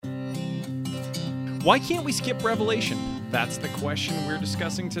Why can't we skip Revelation? That's the question we're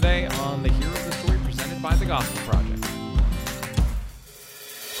discussing today on the Hero of the Story presented by the Gospel Project.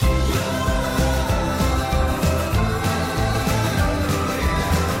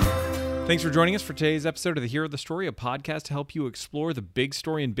 Thanks for joining us for today's episode of the Hero of the Story, a podcast to help you explore the big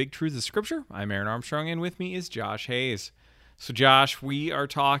story and big truths of Scripture. I'm Aaron Armstrong, and with me is Josh Hayes. So, Josh, we are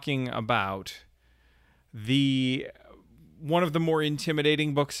talking about one of the more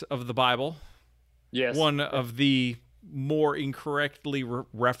intimidating books of the Bible. Yes. One of the more incorrectly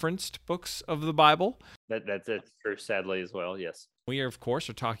referenced books of the Bible. That's true, sadly, as well, yes. We, are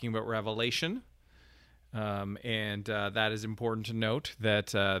talking about Revelation. And that is important to note that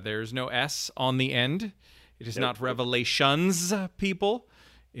there's no S on the end. It is not Revelations, people.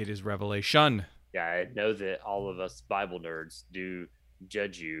 It is Revelation. Yeah, I know that all of us Bible nerds do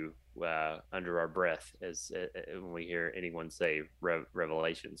judge you under our breath as when we hear anyone say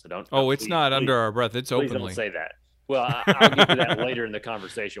Revelation. So don't. Oh, it's not under our breath. It's openly. Please don't say that. Well, I'll get to that later in the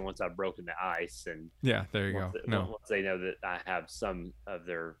conversation once I've broken the ice. And yeah, there you go. Once they know that I have some of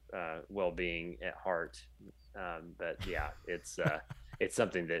their well-being at heart. But yeah, it's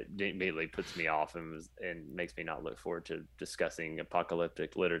something that immediately puts me off and makes me not look forward to discussing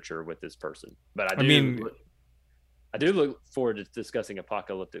apocalyptic literature with this person. But I do look forward to discussing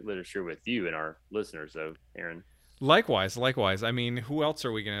apocalyptic literature with you and our listeners, though, Aaron. Likewise. I mean, who else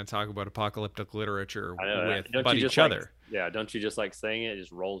are we going to talk about apocalyptic literature with but each other? Yeah, don't you just like saying it? It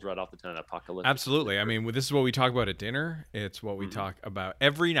just rolls right off the tongue. Apocalyptic. Absolutely. I mean, this is what we talk about at dinner. It's what we talk about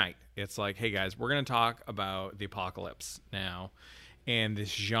every night. It's like, hey, guys, we're going to talk about the apocalypse now and this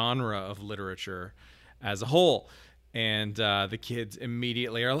genre of literature as a whole. And the kids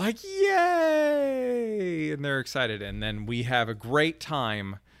immediately are like, yay! And they're excited. And then we have a great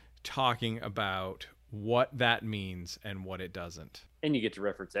time talking about what that means and what it doesn't. And you get to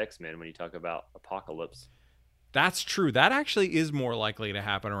reference X-Men when you talk about apocalypse. That's true. That actually is more likely to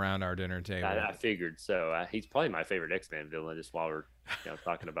happen around our dinner table. I figured so. He's probably my favorite X-Men villain, just while we're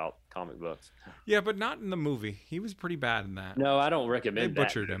talking about comic books. Yeah, but not in the movie. He was pretty bad in that. No, I don't recommend they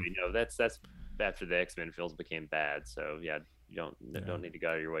butchered him. That's after the X-Men films became bad. So yeah, you don't need to go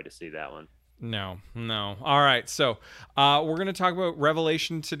out of your way to see that one. No. All right, so we're going to talk about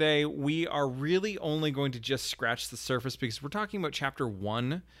Revelation today. We are really only going to just scratch the surface because we're talking about chapter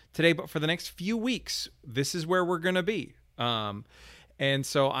 1 today, but for the next few weeks, this is where we're going to be. And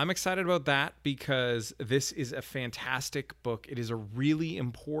so I'm excited about that because this is a fantastic book. It is a really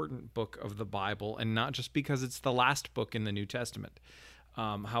important book of the Bible, and not just because it's the last book in the New Testament.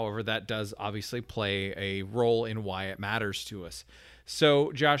 However, that does obviously play a role in why it matters to us.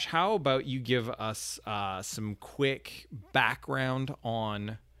 So, Josh, how about you give us some quick background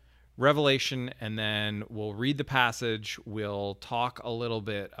on Revelation, and then we'll read the passage. We'll talk a little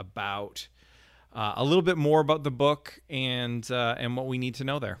bit more about the book and what we need to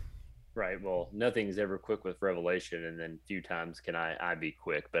know there. Right. Well, nothing's ever quick with Revelation, and then few times can I be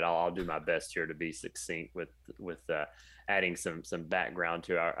quick. But I'll do my best here to be succinct with adding some background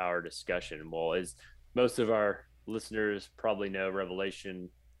to our discussion. Well, as most of our listeners probably know, Revelation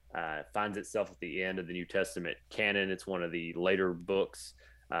finds itself at the end of the New Testament canon. It's one of the later books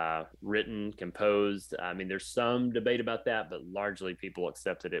written, composed. I mean, there's some debate about that, but largely people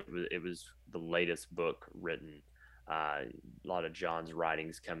accepted it was the latest book written. A lot of John's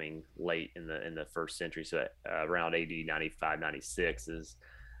writings coming late in the first century, so around AD 95, 96 is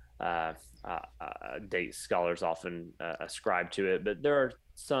date scholars often ascribe to it. But there are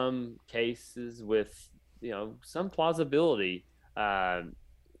some cases with some plausibility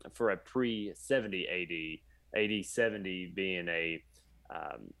for a pre-70 AD 70 being a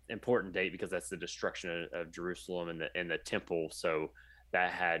important date because that's the destruction of Jerusalem and the temple. So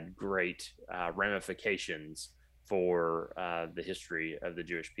that had great ramifications for the history of the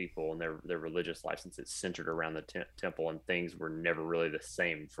Jewish people and their religious life, since it's centered around the temple, and things were never really the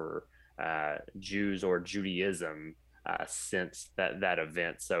same for Jews or Judaism since that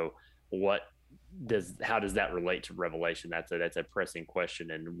event. So how does that relate to Revelation? That's a pressing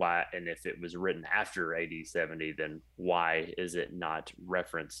question. And why, and if it was written after AD 70, then why is it not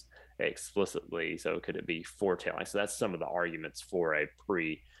referenced explicitly? So could it be foretelling? So that's some of the arguments for a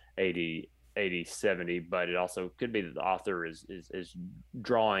pre-AD 70, but it also could be that the author is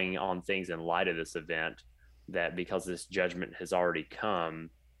drawing on things in light of this event, that because this judgment has already come,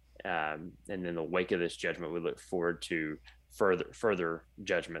 and in the wake of this judgment, we look forward to further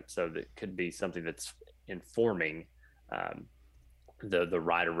judgment. So that could be something that's informing the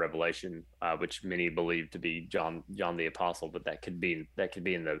writer of Revelation, which many believe to be John the Apostle, but that could be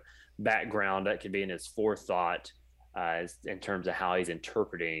in the background, that could be in his forethought, in terms of how he's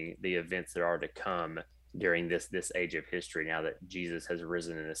interpreting the events that are to come during this age of history. Now that Jesus has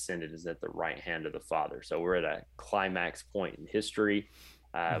risen and ascended, is at the right hand of the Father. So we're at a climax point in history,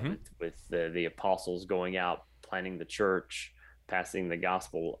 Mm-hmm. with the apostles going out, planting the church, passing the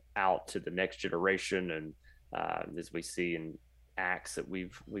gospel out to the next generation, and as we see in Acts that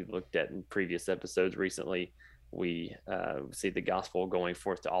we've looked at in previous episodes recently, we see the gospel going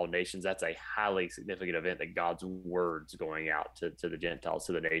forth to all nations. That's a highly significant event, that God's words going out to the Gentiles,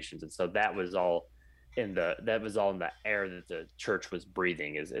 to the nations. And so that was all in the air that the church was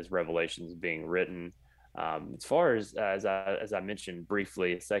breathing as Revelations being written. As far as I mentioned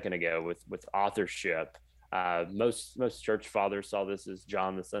briefly a second ago with authorship, most church fathers saw this as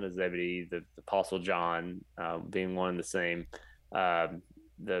John, the son of Zebedee, the Apostle John, being one and the same. Um,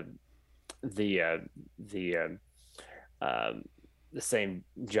 the the uh, the the same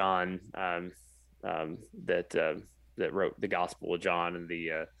John, that wrote the Gospel of John, and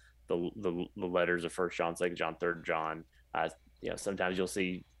the letters of First John, Second John, Third John. Sometimes you'll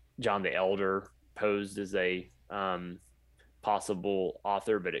see John the Elder posed as a possible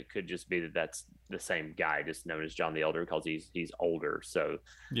author, but it could just be that that's the same guy, just known as John the Elder because he's older. So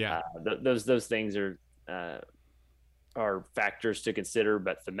Yeah. those things are factors to consider,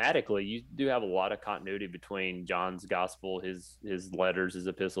 but thematically, you do have a lot of continuity between John's gospel, his letters, his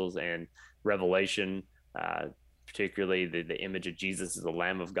epistles, and Revelation. Particularly, the image of Jesus as the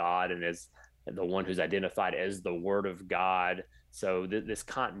Lamb of God and as the one who's identified as the Word of God. So this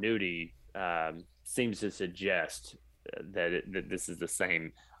continuity seems to suggest that this is the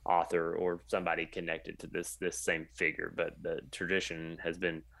same author or somebody connected to this same figure. But the tradition has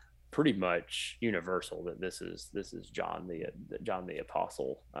been pretty much universal that this is John the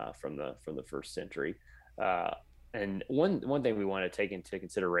Apostle, from the first century. And one thing we want to take into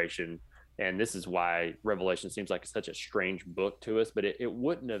consideration, and this is why Revelation seems like such a strange book to us, but it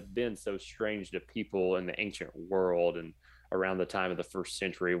wouldn't have been so strange to people in the ancient world and around the time of the first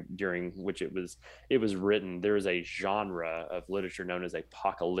century during which it was written. There is a genre of literature known as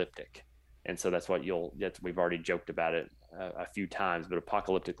apocalyptic, and so that's we've already joked about it a few times, but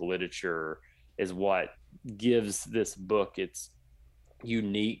apocalyptic literature is what gives this book its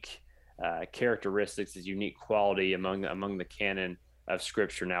unique characteristics, its unique quality among the canon of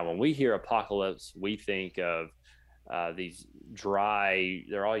Scripture. Now, when we hear apocalypse, we think of these dry.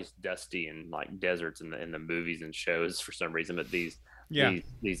 They're always dusty and like deserts in the movies and shows for some reason, but Yeah.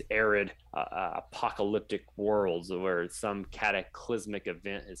 these arid apocalyptic worlds where some cataclysmic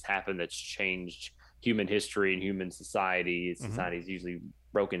event has happened that's changed human history and human society. Mm-hmm. Society is usually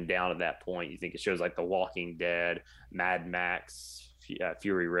broken down at that point. You think it shows like The Walking Dead, Mad Max,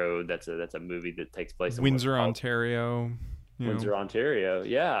 Fury Road. That's a movie that takes place in what's Windsor, called Ontario. Windsor, Ontario.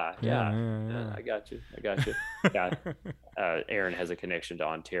 Yeah, Yeah, yeah, yeah. yeah, I got you. Yeah, yeah. Aaron has a connection to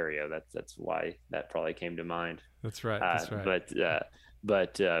Ontario. That's why that probably came to mind. That's right. Uh, That's right.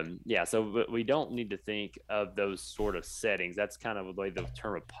 but yeah. So we don't need to think of those sort of settings. That's kind of the way the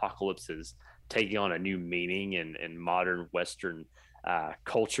term apocalypse is taking on a new meaning in modern Western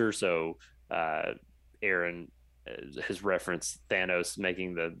culture. So Aaron has referenced Thanos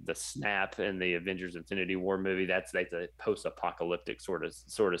making the snap in the Avengers Infinity War movie. That's a post-apocalyptic sort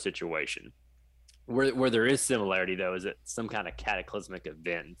of situation. Where there is similarity though is that some kind of cataclysmic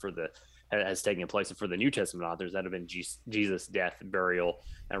event has taken place. And for the New Testament authors, that have been Jesus' death, burial,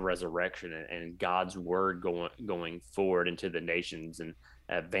 and resurrection, and God's word going forward into the nations and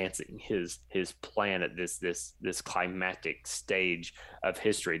advancing his plan at this climactic stage of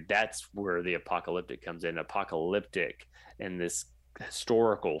history. That's where the apocalyptic comes in. Apocalyptic in this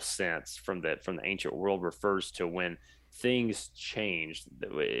historical sense from the ancient world refers to when things change.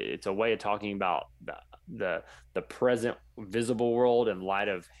 It's a way of talking about the present visible world in light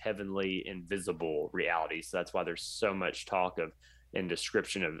of heavenly invisible reality. So that's why there's so much talk of and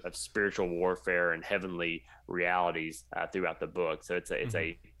description of spiritual warfare and heavenly realities throughout the book. So it's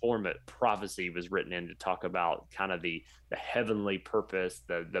a form that prophecy was written in to talk about kind of the heavenly purpose,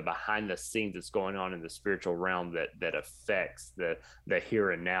 the behind the scenes that's going on in the spiritual realm that affects the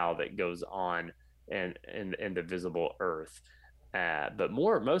here and now that goes on in the visible earth. But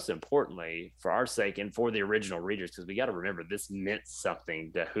most importantly, for our sake and for the original readers, because we got to remember this meant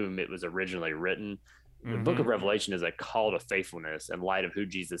something to whom it was originally written. The book of Revelation is a call to faithfulness in light of who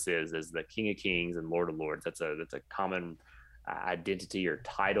Jesus is as the King of Kings and Lord of Lords. That's a common identity or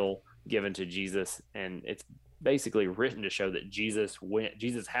title given to Jesus, and it's basically written to show that Jesus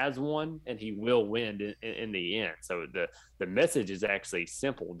has won, and he will win in the end. So the message is actually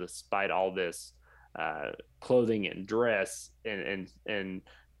simple, despite all this clothing and dress and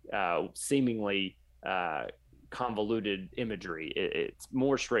seemingly convoluted imagery. It's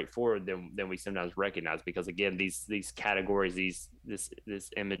more straightforward than we sometimes recognize, because again, these categories, this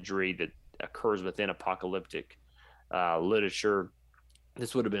imagery that occurs within apocalyptic literature,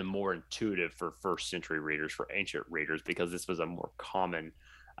 this would have been more intuitive for first century readers, for ancient readers, because this was a more common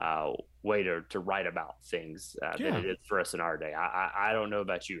way to write about things than it is for us in our day. I don't know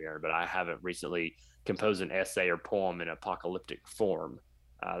about you, Aaron, but I haven't recently composed an essay or poem in apocalyptic form.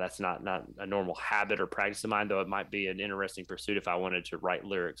 That's not a normal habit or practice of mine, though it might be an interesting pursuit if I wanted to write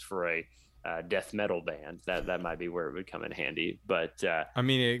lyrics for a death metal band. That might be where it would come in handy. But I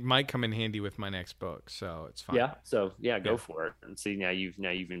mean, it might come in handy with my next book, so it's fine. yeah. So yeah, go for it. And see, now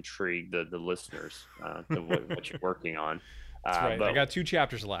you've intrigued the listeners to what you're working on. That's right. But I got 2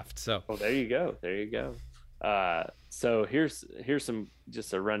 chapters left. So well, there you go. There you go. So here's some,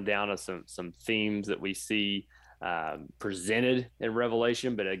 just a rundown of some themes that we see presented in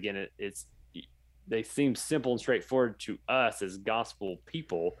Revelation. But again, they seem simple and straightforward to us as gospel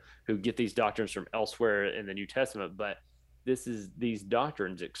people who get these doctrines from elsewhere in the New Testament. But these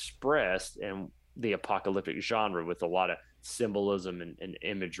doctrines expressed in the apocalyptic genre with a lot of symbolism and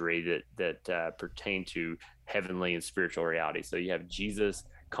imagery that pertain to heavenly and spiritual reality. So you have Jesus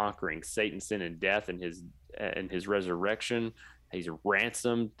conquering Satan, sin, and death in his resurrection. He's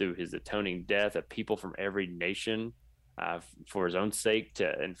ransomed through his atoning death a people from every nation for his own sake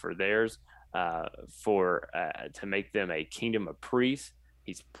and for theirs, to make them a kingdom of priests.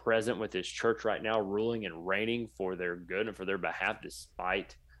 He's present with his church right now, ruling and reigning for their good and for their behalf,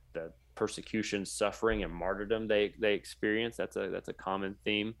 despite the persecution, suffering, and martyrdom they experience. That's a common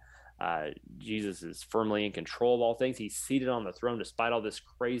theme. Jesus is firmly in control of all things. He's seated on the throne despite all this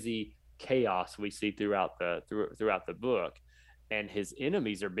crazy chaos we see throughout the book. And his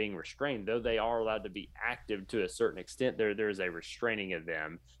enemies are being restrained, though they are allowed to be active to a certain extent. There's a restraining of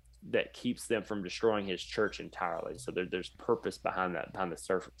them that keeps them from destroying his church entirely. So there's purpose behind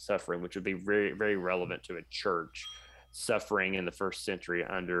the suffering, which would be very, very relevant to a church suffering in the first century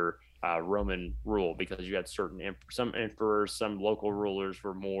under Roman rule, because you had some emperors, some local rulers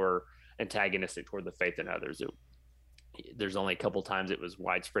were more antagonistic toward the faith than others. There's only a couple times it was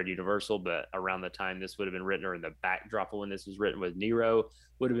widespread universal, but around the time this would have been written, or in the backdrop of when this was written with Nero,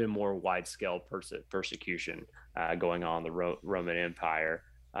 would have been more wide-scale persecution going on in the Roman Empire.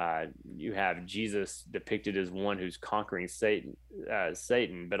 You have Jesus depicted as one who's conquering Satan,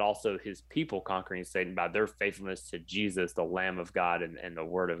 but also his people conquering Satan by their faithfulness to Jesus, the Lamb of God, and the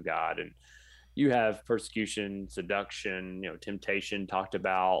Word of God. And you have persecution, seduction, temptation talked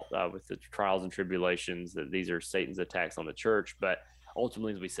about with the trials and tribulations, that these are Satan's attacks on the church. But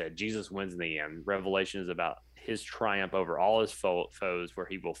ultimately, as we said, Jesus wins in the end. Revelation is about his triumph over all his foes, where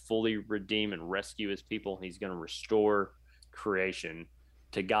he will fully redeem and rescue his people. He's going to restore creation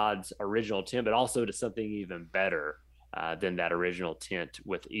to God's original intent, but also to something even better than that original intent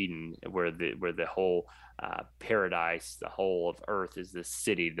with Eden, where the whole paradise, the whole of earth, is this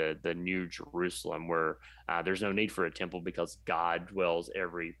city, the New Jerusalem, where there's no need for a temple because God dwells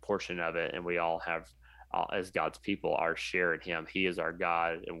every portion of it, and we all have, as God's people, our share in him. He is our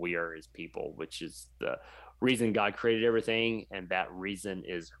God and we are his people, which is the reason God created everything, and that reason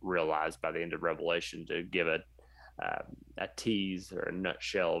is realized by the end of Revelation, to give a tease or a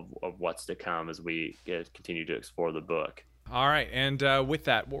nutshell of what's to come as we continue to explore the book. All right, and with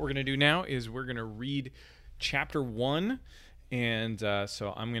that, what we're going to do now is we're going to read chapter 1, and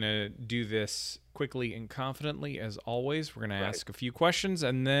so I'm going to do this quickly and confidently, as always. We're going to ask a few questions,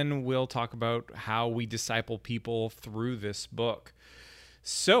 and then we'll talk about how we disciple people through this book.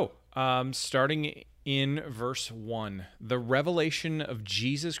 So, starting in verse 1, the revelation of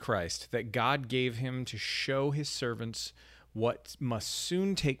Jesus Christ that God gave him to show his servants what must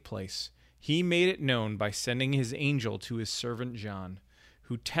soon take place. He made it known by sending his angel to his servant John,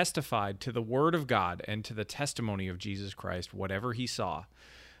 who testified to the word of God and to the testimony of Jesus Christ, whatever he saw.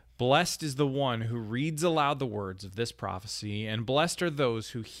 Blessed is the one who reads aloud the words of this prophecy, and blessed are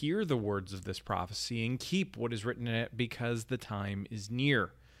those who hear the words of this prophecy and keep what is written in it, because the time is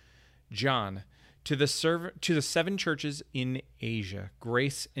near. John, to the 7 churches in Asia,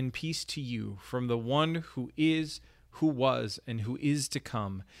 grace and peace to you from the one who is, who was, and who is to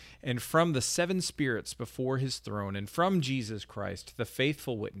come, and from the 7 spirits before his throne, and from Jesus Christ, the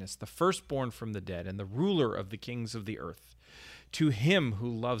faithful witness, the firstborn from the dead, and the ruler of the kings of the earth. To him who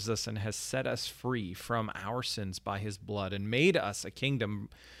loves us and has set us free from our sins by his blood, and made us a kingdom,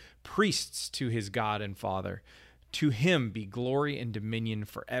 priests to his God and Father. To him be glory and dominion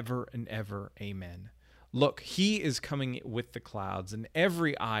forever and ever. Amen. Look, he is coming with the clouds, and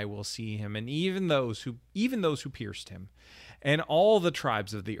every eye will see him, and even those who pierced him. And all the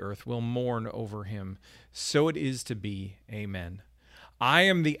tribes of the earth will mourn over him. So it is to be. Amen. I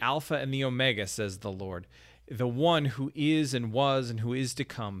am the Alpha and the Omega, says the Lord, the one who is and was and who is to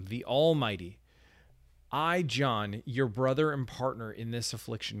come, the Almighty. I, John, your brother and partner in this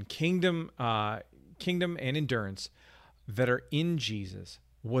affliction, kingdom and endurance that are in Jesus,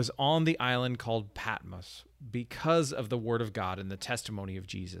 was on the island called Patmos because of the word of God and the testimony of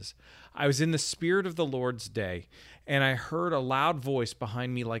Jesus. I was in the Spirit of the Lord's day, and I heard a loud voice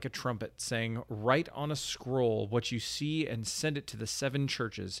behind me like a trumpet saying, "Write on a scroll what you see and send it to the 7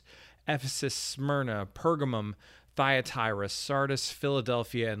 churches: Ephesus, Smyrna, Pergamum, Thyatira, Sardis,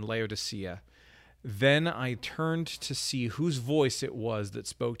 Philadelphia, and Laodicea." Then I turned to see whose voice it was that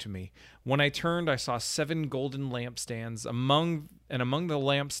spoke to me. When I turned, I saw 7 golden lampstands. Among the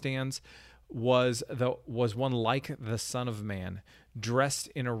lampstands was one like the Son of Man, dressed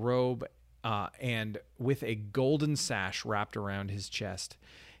in a robe and with a golden sash wrapped around his chest.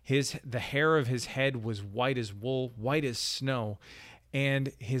 The hair of his head was white as wool, white as snow,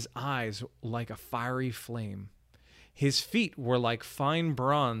 and his eyes like a fiery flame. His feet were like fine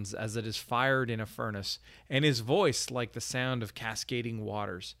bronze as it is fired in a furnace, and his voice like the sound of cascading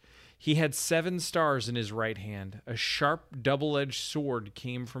waters. He had 7 stars in his right hand. A sharp double-edged sword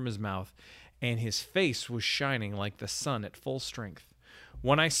came from his mouth, and his face was shining like the sun at full strength.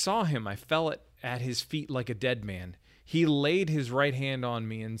 When I saw him, I fell at his feet like a dead man. He laid his right hand on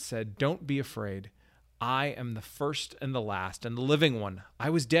me and said, "Don't be afraid. I am the first and the last and the living one. I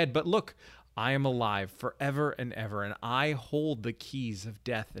was dead, but look, I am alive forever and ever, and I hold the keys of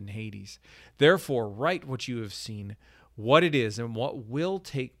death and Hades. Therefore, write what you have seen, what it is, and what will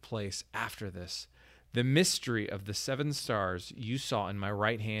take place after this. The mystery of the 7 stars you saw in my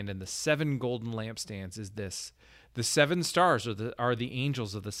right hand and the 7 golden lampstands is this. The 7 stars are the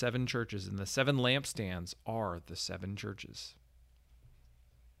angels of the 7 churches, and the 7 lampstands are the 7 churches."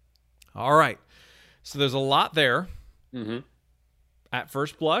 All right. So there's a lot there. Mm-hmm. At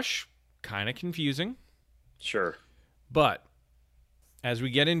first blush, kind of confusing. Sure. But as we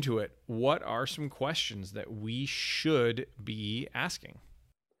get into it, what are some questions that we should be asking?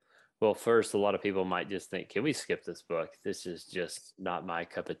 Well, first, a lot of people might just think, can we skip this book? This is just not my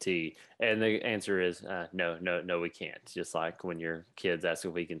cup of tea. And the answer is no, we can't. Just like when your kids ask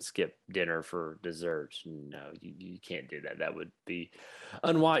if we can skip dinner for dessert. No, you can't do that. That would be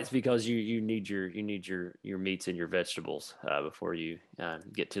unwise, because you need your meats and your vegetables before you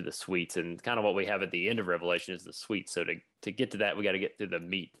get to the sweets. And kind of what we have at the end of Revelation is the sweets. So to get to that, we got to get through the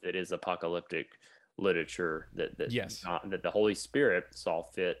meat that is apocalyptic literature that Yes. that the Holy Spirit saw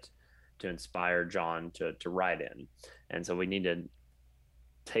fit to inspire John to write in. And so we need to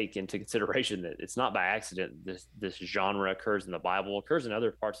take into consideration that it's not by accident this genre occurs in the Bible, occurs in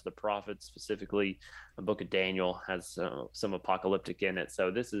other parts of the prophets, specifically the book of Daniel has some apocalyptic in it. So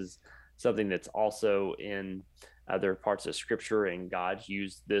this is something that's also in other parts of Scripture, and God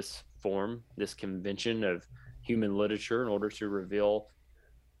used this form, this convention of human literature in order to reveal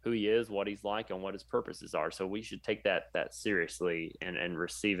who he is, what he's like, and what his purposes are. So we should take that seriously and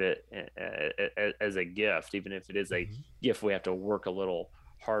receive it as a gift. Even if it is a gift we have to work a little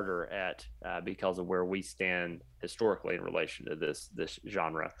harder at because of where we stand historically in relation to this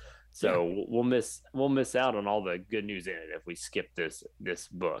genre. So we'll miss out on all the good news in it if we skip this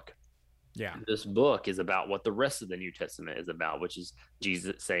book. Yeah. This book is about what the rest of the New Testament is about, which is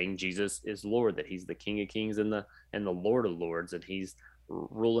Jesus saying Jesus is Lord, that he's the King of Kings and the Lord of Lords, and he's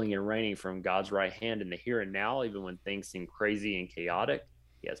ruling and reigning from God's right hand in the here and now, even when things seem crazy and chaotic.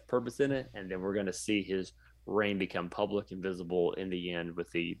 He has purpose in it, and then we're going to see his reign become public and visible in the end with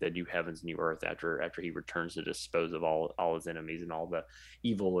the new heavens, new earth, after he returns to dispose of all his enemies and all the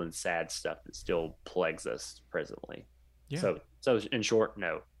evil and sad stuff that still plagues us presently. Yeah. So in short,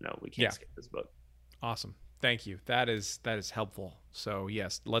 no, we can't skip this book. Awesome. Thank you. That is helpful. So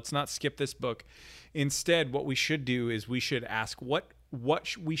yes, let's not skip this book. Instead, what we should do is we should ask what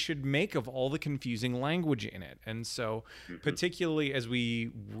we should make of all the confusing language in it. And so particularly as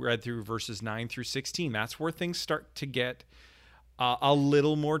we read through verses 9 through 16, that's where things start to get a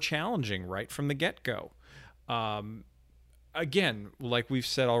little more challenging right from the get-go. Again, like we've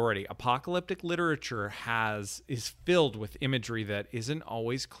said already, apocalyptic literature is filled with imagery that isn't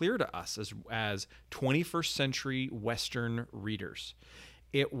always clear to us as 21st century Western readers.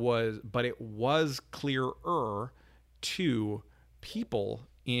 It was clearer to people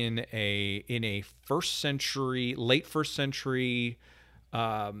in a late first century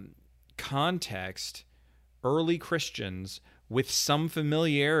context, early Christians, with some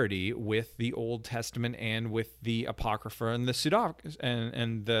familiarity with the Old Testament and with the Apocrypha and the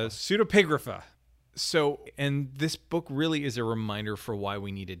Pseudepigrapha. So, and this book really is a reminder for why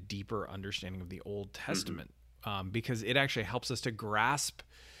we need a deeper understanding of the Old Testament, because it actually helps us to grasp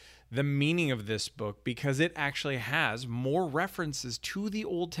the meaning of this book, because it actually has more references to the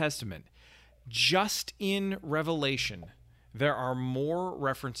Old Testament. Just in Revelation, there are more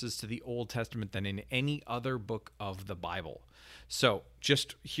references to the Old Testament than in any other book of the Bible. So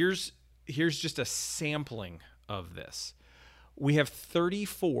just here's just a sampling of this. We have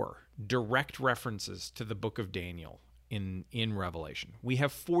 34 direct references to the book of Daniel in Revelation. We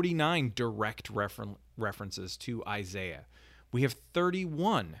have 49 direct references to Isaiah. We have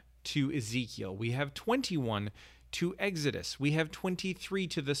 31 to Ezekiel. We have 21 to Exodus. We have 23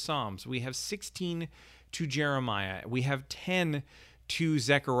 to the Psalms. We have 16 to Jeremiah. We have 10 to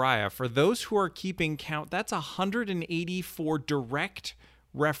Zechariah. For those who are keeping count, that's 184 direct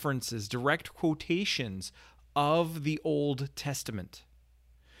references, direct quotations of the Old Testament.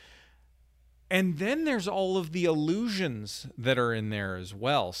 And then there's all of the allusions that are in there as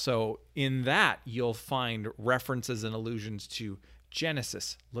well. So in that, you'll find references and allusions to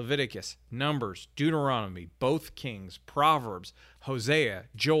Genesis, Leviticus, Numbers, Deuteronomy, both Kings, Proverbs, Hosea,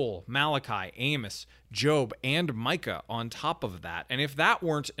 Joel, Malachi, Amos, Job, and Micah on top of that. And if that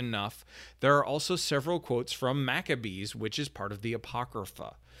weren't enough, there are also several quotes from Maccabees, which is part of the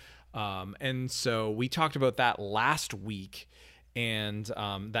Apocrypha. And so we talked about that last week, and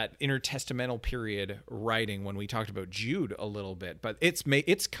that intertestamental period writing when we talked about Jude a little bit. But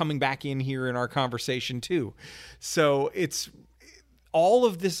it's coming back in here in our conversation too. So it's all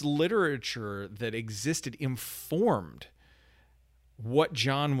of this literature that existed informed what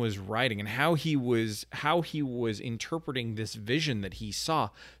John was writing and how he was interpreting this vision that he saw,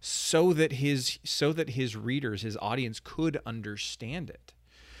 so that his readers, his audience, could understand it.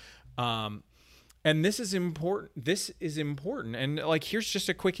 And this is important. And like, here's just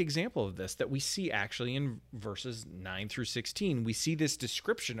a quick example of this that we see actually in verses 9 through 16. We see this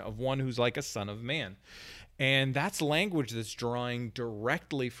description of one who's like a son of man. And that's language that's drawing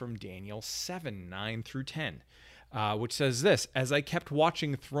directly from Daniel 7, 9 through 10, which says this: "As I kept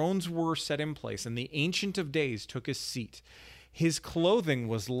watching, thrones were set in place, and the Ancient of Days took his seat. His clothing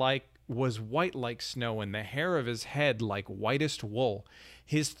was white like snow, and the hair of his head like whitest wool.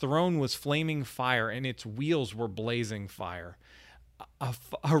 His throne was flaming fire, and its wheels were blazing fire.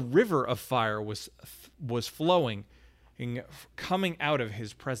 A river of fire was flowing, coming out of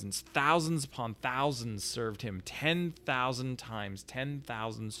his presence. Thousands upon thousands served him. 10,000 times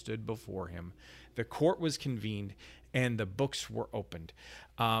 10,000 stood before him. The court was convened, and the books were opened."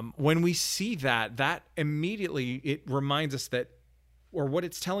 When we see that immediately, it reminds us that, or what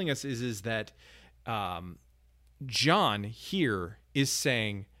it's telling us is that John here is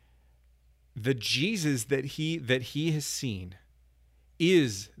saying the Jesus that he has seen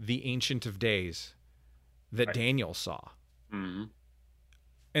is the Ancient of Days that right. Daniel saw. Mm-hmm.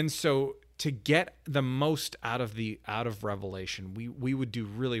 And so to get the most out of Revelation, we would do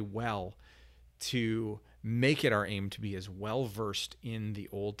really well to make it our aim to be as well versed in the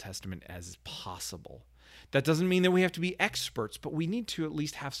Old Testament as possible. That doesn't mean that we have to be experts, but we need to at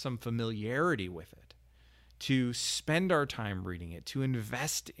least have some familiarity with it, to spend our time reading it, to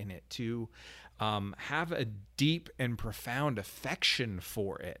invest in it, to have a deep and profound affection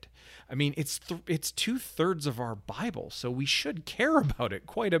for it. I mean, it's 2/3 of our Bible, so we should care about it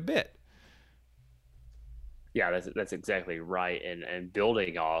quite a bit. Yeah, that's exactly right. And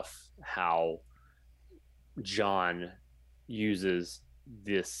building off how John uses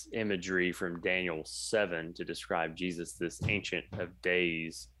this imagery from Daniel 7 to describe Jesus, this Ancient of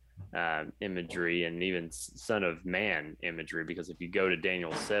Days imagery, and even Son of Man imagery, because if you go to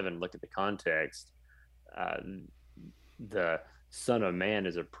Daniel 7, look at the context, the Son of Man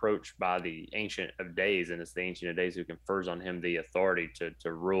is approached by the Ancient of Days, and it's the Ancient of Days who confers on him the authority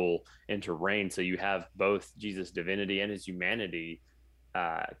to rule and to reign. So you have both Jesus' divinity and his humanity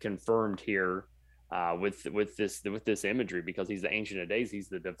confirmed here with this imagery, because he's the Ancient of Days. He's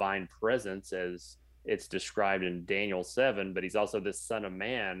the divine presence as it's described in Daniel 7, but he's also this Son of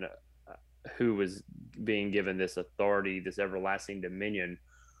Man who was being given this authority, this everlasting dominion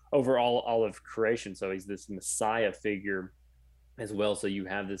over all of creation. So he's this Messiah figure as well. So you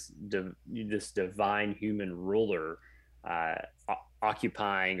have this divine human ruler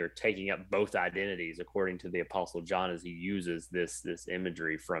occupying or taking up both identities, according to the Apostle John, as he uses this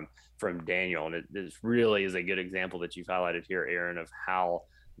imagery from Daniel. And it really is a good example that you've highlighted here, Aaron, of how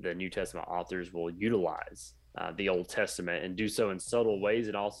the New Testament authors will utilize the Old Testament and do so in subtle ways,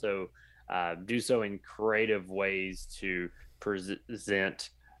 and also do so in creative ways to present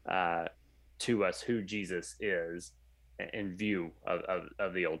to us who Jesus is in view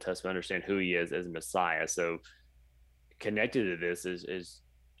of the Old Testament, understand who he is as Messiah. So connected to this is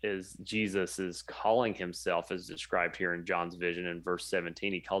Jesus is calling himself, as described here in John's vision in verse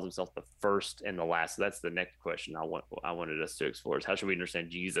 17. He calls himself the first and the last. So that's the next question I wanted us to explore, is how should we understand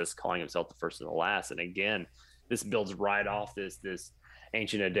Jesus calling himself the first and the last? And again, this builds right off this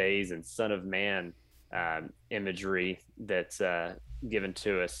Ancient of Days and Son of Man imagery that's given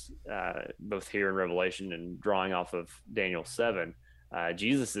to us both here in Revelation and drawing off of Daniel 7.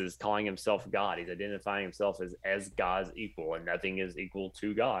 Jesus is calling himself God. He's identifying himself as God's equal, and nothing is equal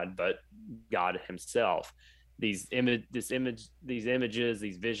to God but God himself. These images,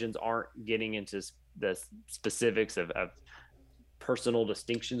 these visions aren't getting into the specifics of personal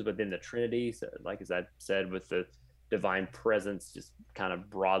distinctions within the Trinity. So, like as I said, with the divine presence just kind of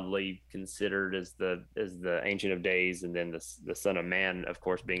broadly considered as the Ancient of Days, and then the Son of Man, of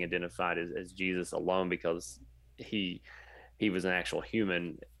course, being identified as Jesus alone, because he was an actual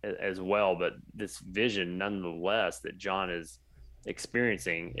human as well. But this vision, nonetheless, that John is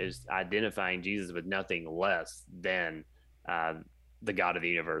experiencing is identifying Jesus with nothing less than the God of the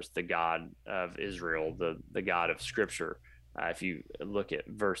universe, the God of Israel, the God of Scripture. If you look at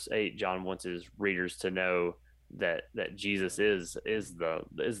verse 8, John wants his readers to know that Jesus is the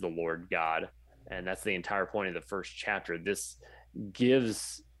Lord God, and that's the entire point of the first chapter. This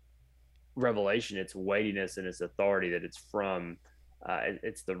gives Revelation its weightiness and its authority, that it's from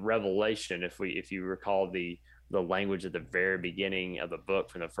it's the revelation. If you recall the language at the very beginning of the book,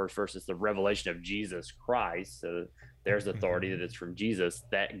 from the first verse, it's the revelation of Jesus Christ. So there's authority that it's from Jesus,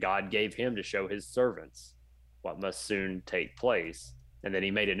 that God gave him to show his servants what must soon take place, and then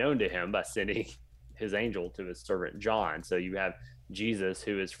he made it known to him by sending his angel to his servant John. So you have Jesus,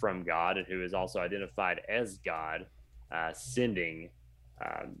 who is from God and who is also identified as God, sending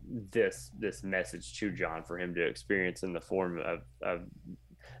this message to John for him to experience in the form of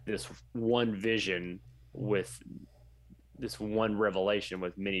this one vision, with this one revelation,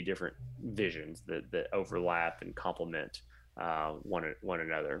 with many different visions that overlap and complement one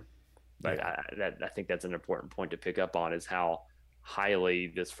another. But yeah. I think that's an important point to pick up on, is how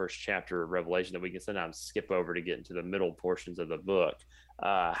highly this first chapter of Revelation, that we can sometimes skip over to get into the middle portions of the book,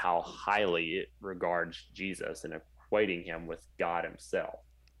 how highly it regards Jesus and equating him with God himself.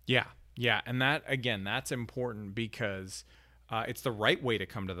 Yeah. And that, again, that's important, because it's the right way to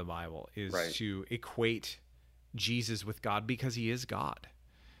come to the Bible, is right, to equate Jesus with God, because he is God.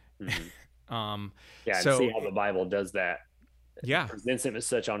 Mm-hmm. And see how the Bible does that. Yeah. Presents him as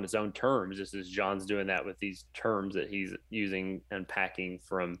such on his own terms, just as John's doing that with these terms that he's using, unpacking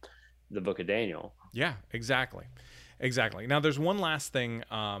from the book of Daniel. Yeah, exactly. Now, there's one last thing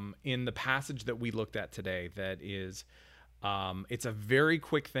in the passage that we looked at today that is, it's a very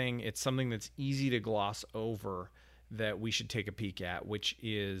quick thing. It's something that's easy to gloss over that we should take a peek at, which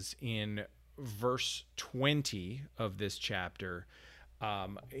is in verse 20 of this chapter.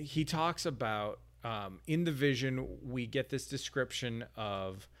 He talks about, in the vision, we get this description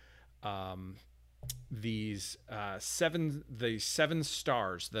of these seven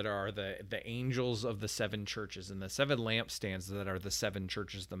stars that are the angels of the seven churches, and the seven lampstands that are the seven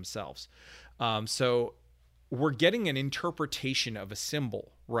churches themselves. So we're getting an interpretation of a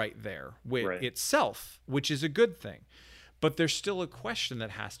symbol right there with itself, which is a good thing. But there's still a question that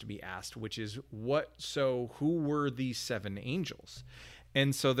has to be asked, which is who were these seven angels?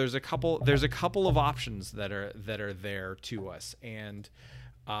 And so there's a couple of options that are there to us, and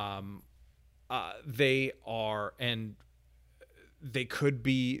they could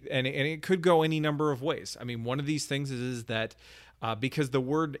be, and it could go any number of ways. I mean, one of these things is that because the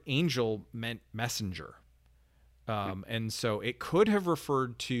word angel meant messenger, and so it could have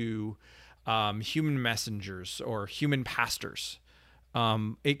referred to human messengers or human pastors.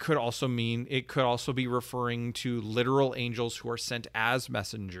 It could also be referring to literal angels who are sent as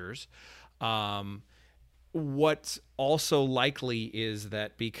messengers. What's also likely is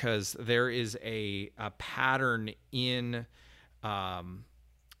that because there is a pattern in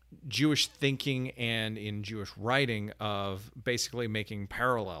Jewish thinking and in Jewish writing of basically making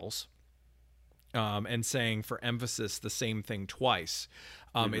parallels and saying, for emphasis, the same thing twice.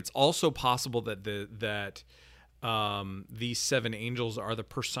 It's also possible that these seven angels are the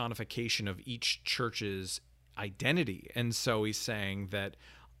personification of each church's identity. And so he's saying that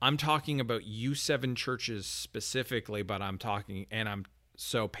I'm talking about you seven churches specifically, but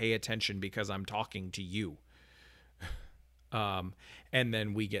so pay attention because I'm talking to you. And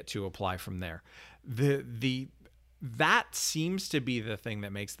then we get to apply from there. That seems to be the thing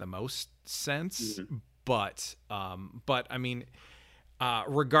that makes the most sense. But I mean,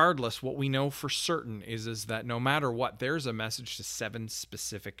 regardless, what we know for certain is that no matter what, there's a message to 7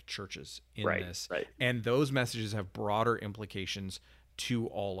 specific churches in this, and those messages have broader implications to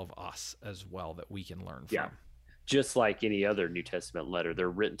all of us as well that we can learn from. Just like any other New Testament letter, they're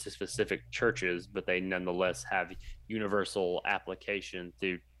written to specific churches, but they nonetheless have universal application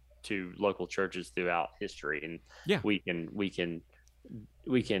to local churches throughout history. And we can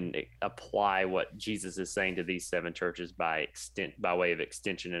apply what Jesus is saying to these 7 churches by way of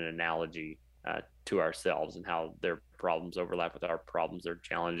extension and analogy to ourselves, and how their problems overlap with our problems, their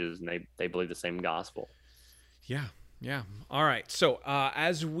challenges, and they believe the same gospel. Yeah. All right. So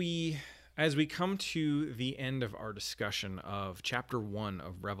as we come to the end of our discussion of chapter 1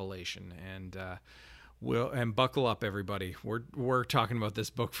 of Revelation, and buckle up, everybody. We're talking about this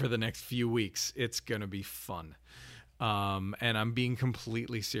book for the next few weeks. It's gonna be fun. And I'm being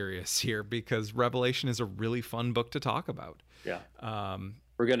completely serious here, because Revelation is a really fun book to talk about. Yeah.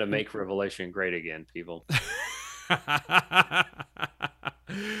 We're going to make Revelation great again, people.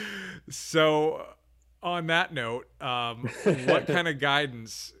 So on that note, what kind of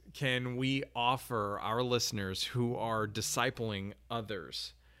guidance can we offer our listeners who are discipling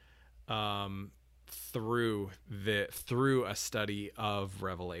others through a study of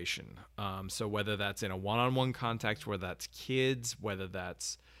Revelation? So whether that's in a one-on-one context, whether that's kids, whether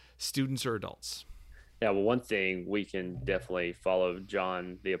that's students or adults. Yeah, well, one thing we can definitely follow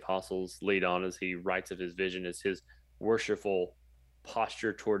John the Apostle's lead on as he writes of his vision is his worshipful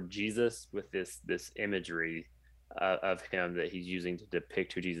posture toward Jesus, with this imagery of him that he's using to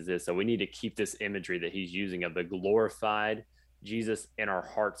depict who Jesus is. So we need to keep this imagery that he's using of the glorified Jesus in our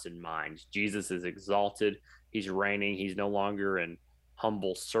hearts and minds. Jesus is exalted. He's reigning. He's no longer in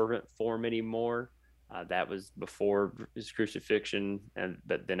humble servant form anymore. That was before his crucifixion,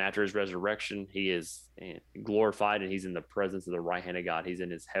 but then after his resurrection, he is glorified, and he's in the presence of the right hand of God. He's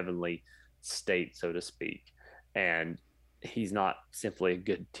in his heavenly state, so to speak. And he's not simply a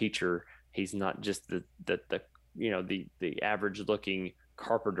good teacher. He's not just the average looking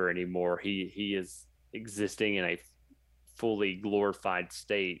carpenter anymore. He is existing in a fully glorified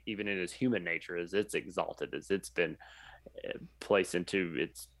state, even in his human nature, as it's exalted, as it's been placed into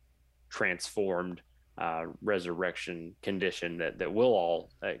its transformed resurrection condition that we'll all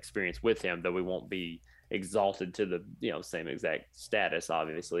experience with him, though we won't be exalted to the same exact status.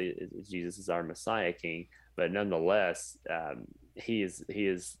 Obviously, Jesus is our Messiah King, but nonetheless, he is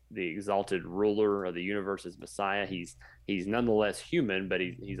the exalted ruler of the universe as Messiah. He's nonetheless human, but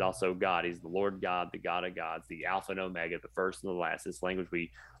he's also God. He's the Lord God, the God of gods, the Alpha and Omega, the first and the last. This language we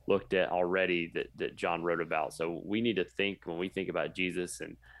looked at already that John wrote about. So we need to think, when we think about Jesus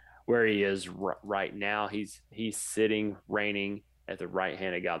and where he is right now, he's sitting, reigning at the right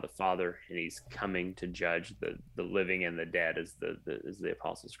hand of God the Father, and he's coming to judge the living and the dead, as the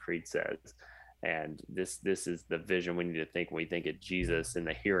Apostles' Creed says. And this is the vision we need to think when we think of Jesus in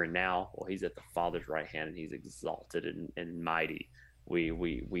the here and now. Well, he's at the Father's right hand, and he's exalted and mighty.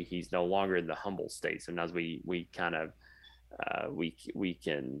 He's no longer in the humble state. So now as we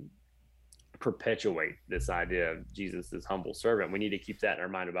can perpetuate this idea of Jesus as humble servant, we need to keep that in our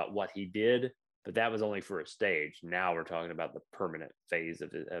mind about what he did, but that was only for a stage. Now we're talking about the permanent phase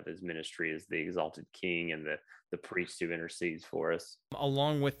of his ministry as the exalted king and the priest who intercedes for us.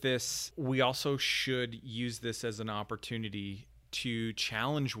 Along with this, we also should use this as an opportunity to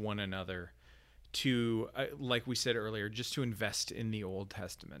challenge one another to, like we said earlier, just to invest in the Old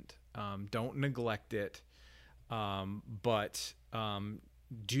Testament. Don't neglect it, but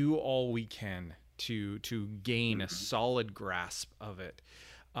do all we can to gain a solid grasp of it.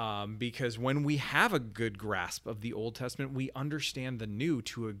 Because when we have a good grasp of the Old Testament, we understand the New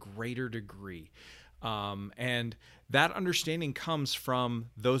to a greater degree. And that understanding comes from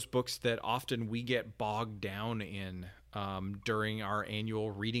those books that often we get bogged down in during our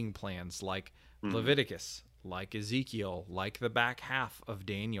annual reading plans, like Leviticus, like Ezekiel, like the back half of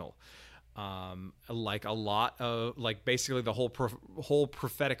Daniel. Like a lot of, like, basically the whole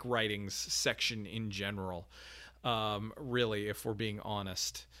prophetic writings section in general, really, if we're being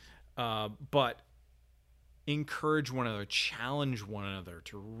honest. But encourage one another, challenge one another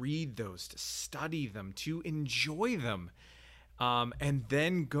to read those, to study them, to enjoy them, and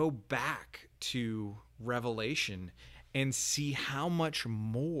then go back to Revelation and see how much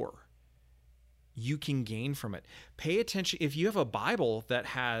more you can gain from it. Pay attention. If you have a Bible that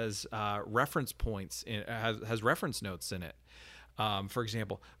has reference points, has reference notes in it, for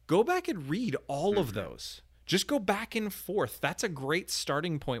example, go back and read all of those. Just go back and forth. That's a great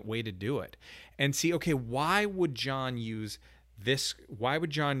starting point way to do it. And see, okay, why would John use this? Why would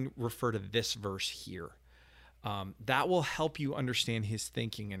John refer to this verse here? That will help you understand his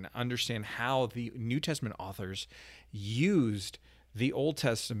thinking and understand how the New Testament authors used the Old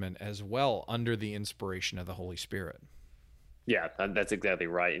Testament as well under the inspiration of the Holy Spirit. Yeah, that's exactly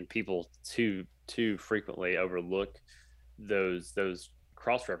right. And people too frequently overlook those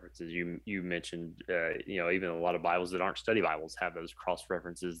cross references you mentioned. Even a lot of Bibles that aren't study Bibles have those cross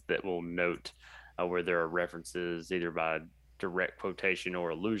references that will note where there are references either by direct quotation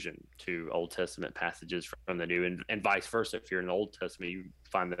or allusion to Old Testament passages from the New, and vice versa. If you're in the Old Testament, you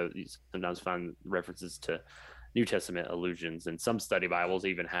sometimes find references to New Testament allusions, and some study Bibles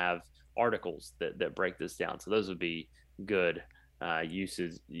even have articles that break this down. So those would be good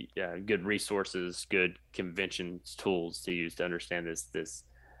uses, good resources, good conventions, tools to use to understand this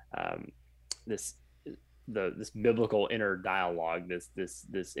biblical inner dialogue, this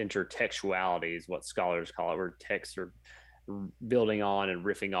intertextuality is what scholars call it, where texts are building on and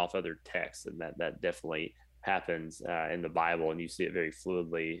riffing off other texts, and that definitely happens in the Bible, and you see it very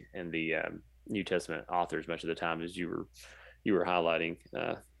fluidly in the New Testament authors much of the time, as you were highlighting,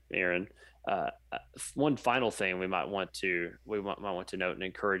 Aaron. One final thing we might want to note, and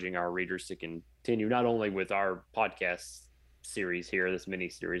encouraging our readers to continue not only with our podcast series here, this mini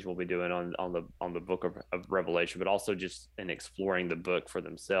series we'll be doing on the book of Revelation, but also just in exploring the book for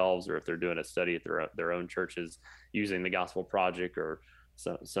themselves, or if they're doing a study at their own churches using the Gospel Project or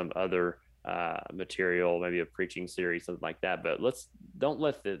some other material, maybe a preaching series, something like that. But don't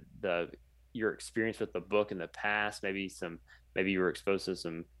let your experience with the book in the past, maybe you were exposed to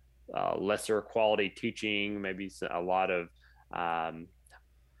some lesser quality teaching, maybe a lot of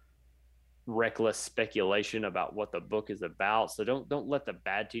reckless speculation about what the book is about. So don't let the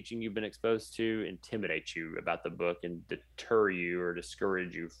bad teaching you've been exposed to intimidate you about the book and deter you or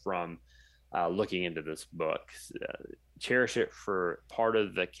discourage you from looking into this book. Cherish it for part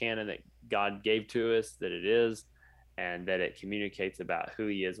of the canon that God gave to us that it is, and that it communicates about who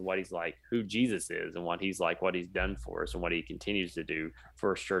he is, what he's like, who Jesus is, and what he's like, what he's done for us, and what he continues to do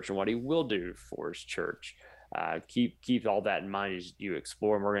for his church, and what he will do for his church. Keep all that in mind as you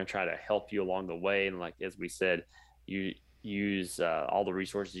explore, and we're going to try to help you along the way. And like as we said, you use all the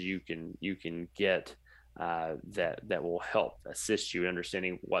resources you can get that will help assist you in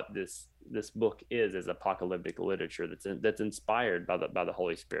understanding what this book is as apocalyptic literature that's inspired by the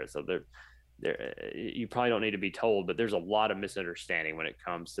Holy Spirit. So there you probably don't need to be told, but there's a lot of misunderstanding when it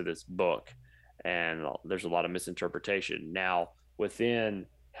comes to this book, and there's a lot of misinterpretation. Now, within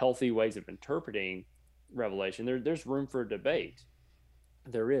healthy ways of interpreting Revelation, there's room for debate.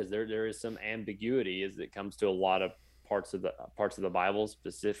 There is some ambiguity as it comes to a lot of parts of the Bible,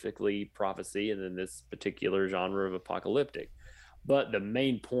 specifically prophecy, and then this particular genre of apocalyptic. But the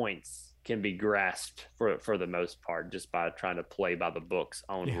main points can be grasped for the most part just by trying to play by the book's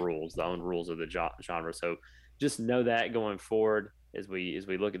own rules, the own rules of the genre. So just know that going forward as we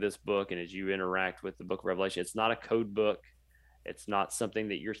look at this book and as you interact with the book of Revelation, it's not a code book. It's not something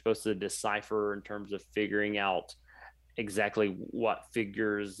that you're supposed to decipher in terms of figuring out exactly what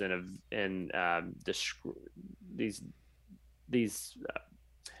figures and these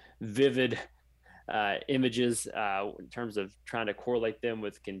vivid images in terms of trying to correlate them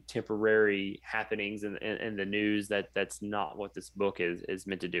with contemporary happenings in the news. That's not what this book is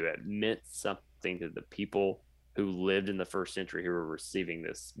meant to do. It meant something to the people who lived in the first century, who were receiving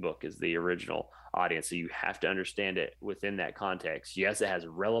this book as the original audience. So you have to understand it within that context. Yes, it has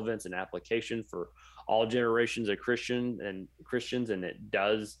relevance and application for all generations of Christians, and it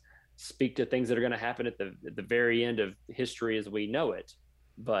does speak to things that are going to happen at the very end of history as we know it.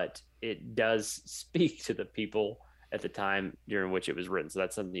 But it does speak to the people at the time during which it was written. So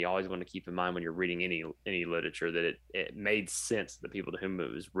that's something you always want to keep in mind when you're reading any literature, that it made sense to the people to whom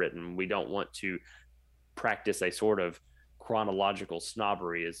it was written. We don't want to practice a sort of chronological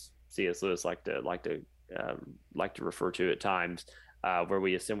snobbery, as C.S. Lewis like to refer to at times, where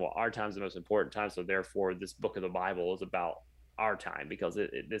we assume, well, our time's the most important time, so therefore this book of the Bible is about our time because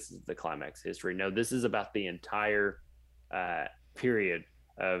this is the climax of history. No, this is about the entire period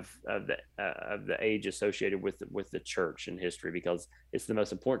of the age associated with the church in history, because it's the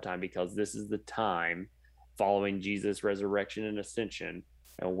most important time, because this is the time following Jesus' resurrection and ascension,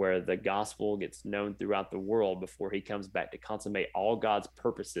 and where the gospel gets known throughout the world before he comes back to consummate all God's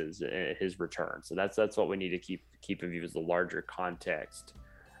purposes at his return. So that's what we need to keep in view as the larger context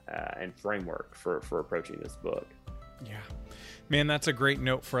and framework for approaching this book. Yeah. Man, that's a great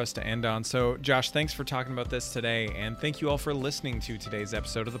note for us to end on. So, Josh, thanks for talking about this today, and thank you all for listening to today's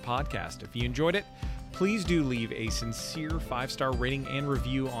episode of the podcast. If you enjoyed it, please do leave a sincere 5-star rating and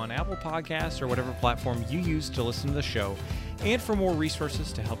review on Apple Podcasts or whatever platform you use to listen to the show. And for more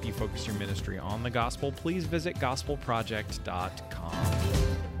resources to help you focus your ministry on the gospel, please visit gospelproject.com.